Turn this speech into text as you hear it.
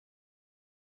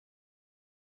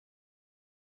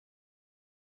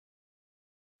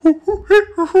Ooh,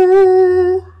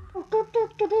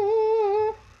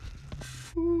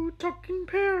 talking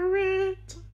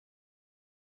parrot.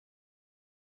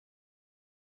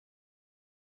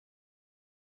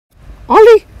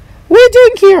 Ollie, what are you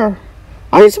doing here?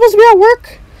 Are you supposed to be at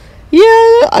work?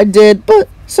 Yeah, I did, but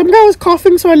some guy was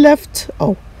coughing, so I left.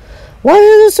 Oh, why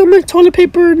is there so much toilet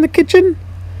paper in the kitchen?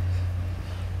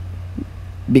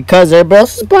 Because everybody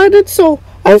else is buying it, so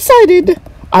I decided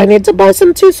I need to buy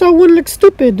some too so I wouldn't look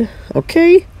stupid,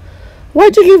 okay?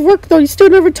 Why'd you leave work though? You still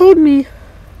never told me.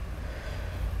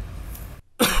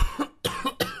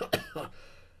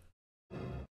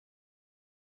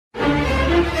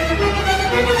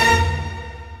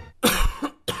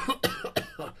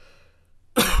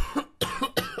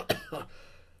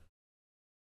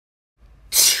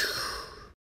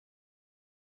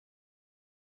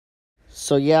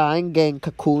 So yeah, I ain't getting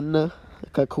kakuna.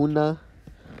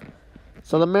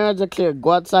 So the mirrors are clear.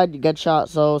 Go outside, you get shot.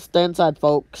 So stay inside,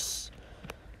 folks.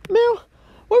 Man,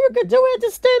 what we're gonna do is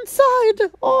just stay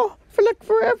inside. Oh, for like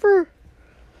forever.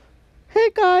 Hey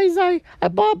guys, I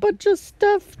bought a bunch of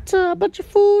stuff, a bunch of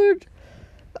food.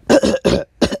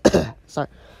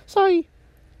 Sorry.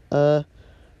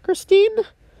 Christine,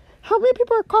 how many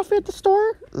people are coughing at the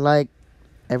store? Like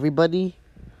everybody.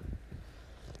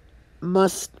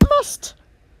 Must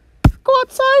go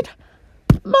outside.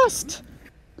 Must.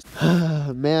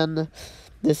 Man,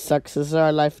 this sucks. This is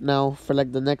our life now for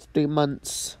like the next 3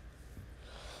 months.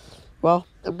 Well,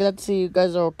 I'm glad to see you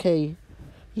guys are okay.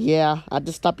 Yeah, I had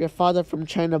to stop your father from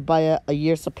trying to buy a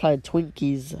year's supply of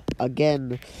Twinkies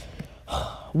again.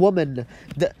 Woman,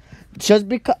 just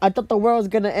because I thought the world was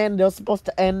gonna end, it was supposed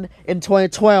to end in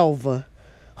 2012.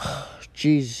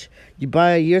 Jeez, you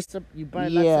buy a year's you buy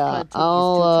less supply of Twinkies 2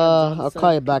 times. I'll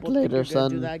call you back later,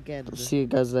 son. See you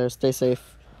guys there. Stay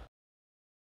safe.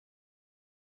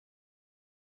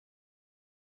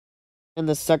 And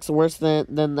this sucks worse than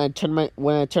when I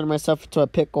turn myself into a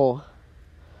pickle.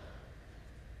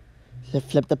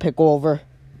 Flip the pickle over.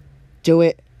 Do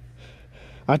it.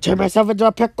 I turn myself into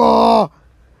a pickle.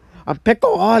 I'm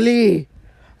Pickle Ollie.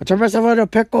 I turned myself into a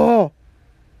pickle.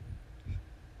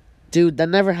 Dude, that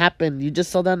never happened. You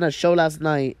just saw that on a show last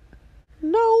night.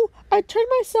 No, I turned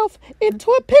myself into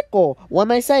a pickle. What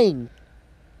am I saying?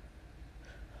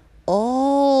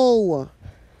 Oh,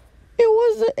 it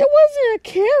wasn't a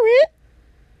carrot.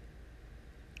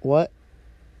 What?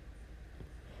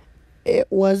 It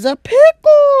was a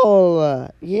pickle.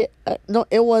 Yeah, no,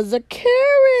 it was a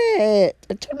carrot.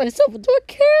 I turned myself into a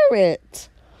carrot.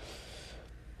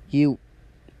 You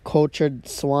cultured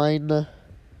swine.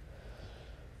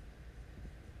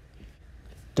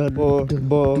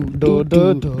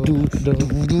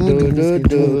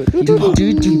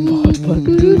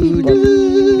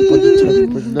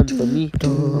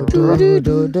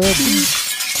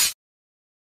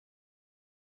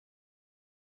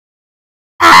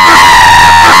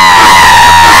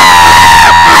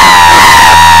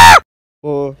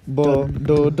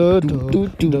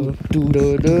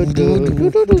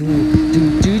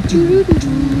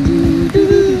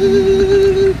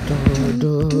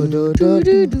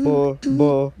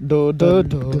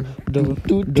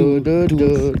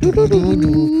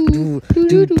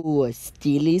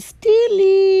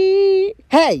 Steely.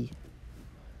 Hey!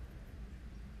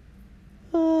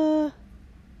 Hi,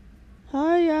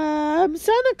 I'm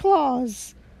Santa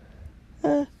Claus.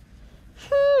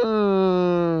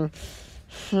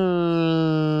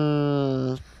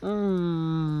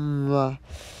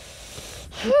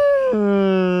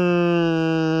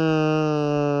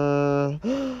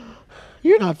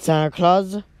 You're not Santa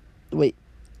Claus. Wait.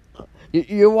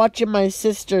 You're watching my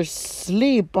sister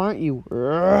sleep, aren't you?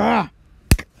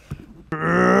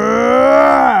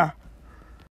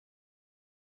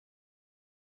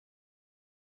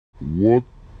 What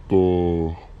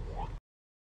the?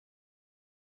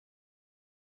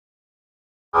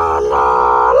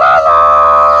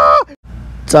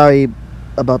 Sorry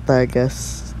about that, I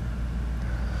guess.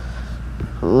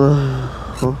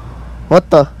 What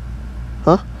the?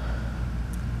 Huh?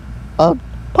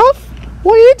 Puff?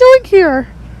 What are you doing here?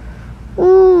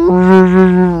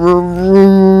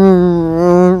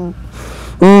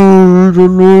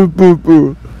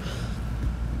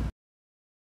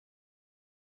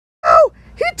 Oh!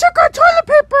 He took our toilet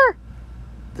paper!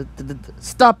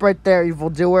 Stop right there,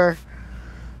 evildoer.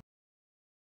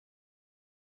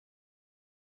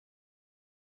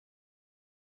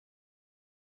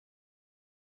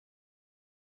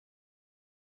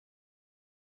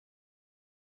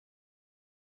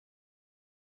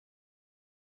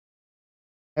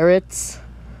 Parrots,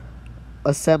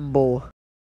 assemble.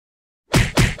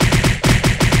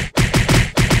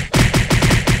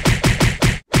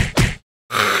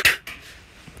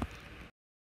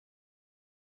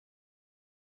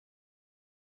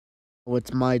 Oh,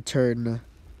 it's my turn.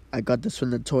 I got this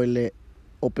from the toilet.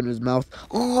 Open his mouth.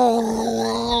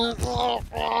 Well,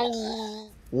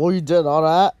 you did all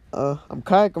that. I'm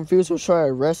kind of confused. We'll try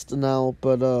to rest now,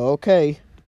 but okay.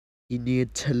 You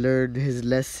need to learn his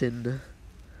lesson.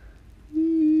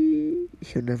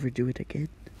 He'll never do it again.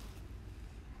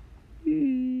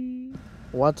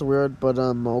 Well, that's weird, but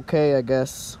okay, I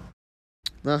guess.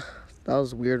 That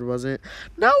was weird, wasn't it?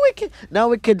 Now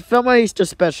we can film our Easter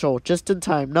special just in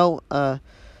time. No,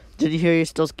 did you hear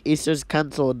Easter's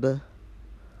canceled?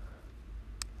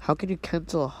 How can you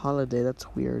cancel a holiday?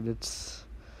 That's weird.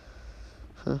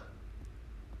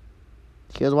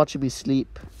 He was watching me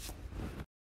sleep.